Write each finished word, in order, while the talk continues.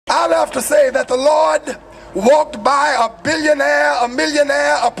I love to say that the Lord walked by a billionaire, a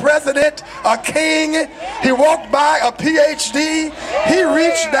millionaire, a president, a king. He walked by a PhD. He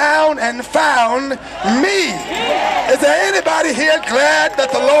reached down and found me. Is there anybody here glad that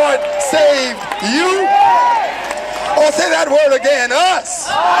the Lord saved you? Oh, say that word again.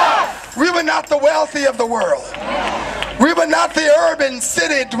 Us. We were not the wealthy of the world. We were not the urban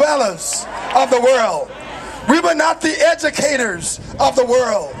city dwellers of the world. We were not the educators of the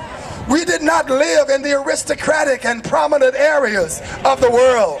world. We did not live in the aristocratic and prominent areas of the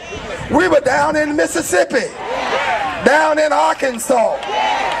world. We were down in Mississippi, down in Arkansas,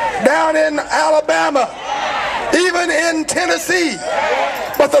 down in Alabama, even in Tennessee.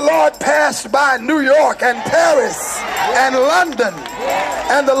 But the Lord passed by New York and Paris and London,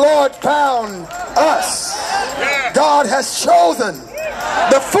 and the Lord found us. God has chosen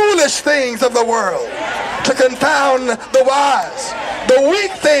the foolish things of the world to confound the wise, the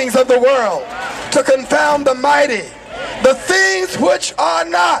weak things of the world to confound the mighty, the things which are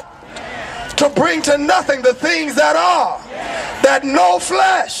not to bring to nothing the things that are, that no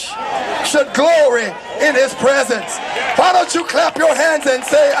flesh should glory in his presence. Why don't you clap your hands and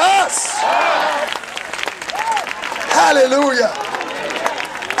say, us? Hallelujah.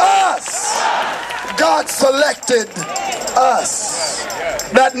 Us. God selected us,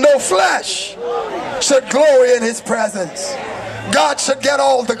 that no flesh should glory in his presence. God should get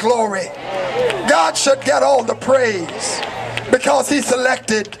all the glory. God should get all the praise, because he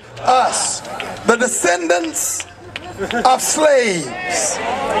selected us, the descendants of slaves,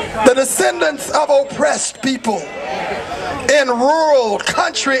 the descendants of oppressed people in rural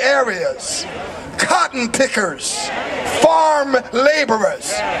country areas, cotton pickers, farm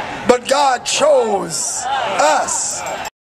laborers. But God chose us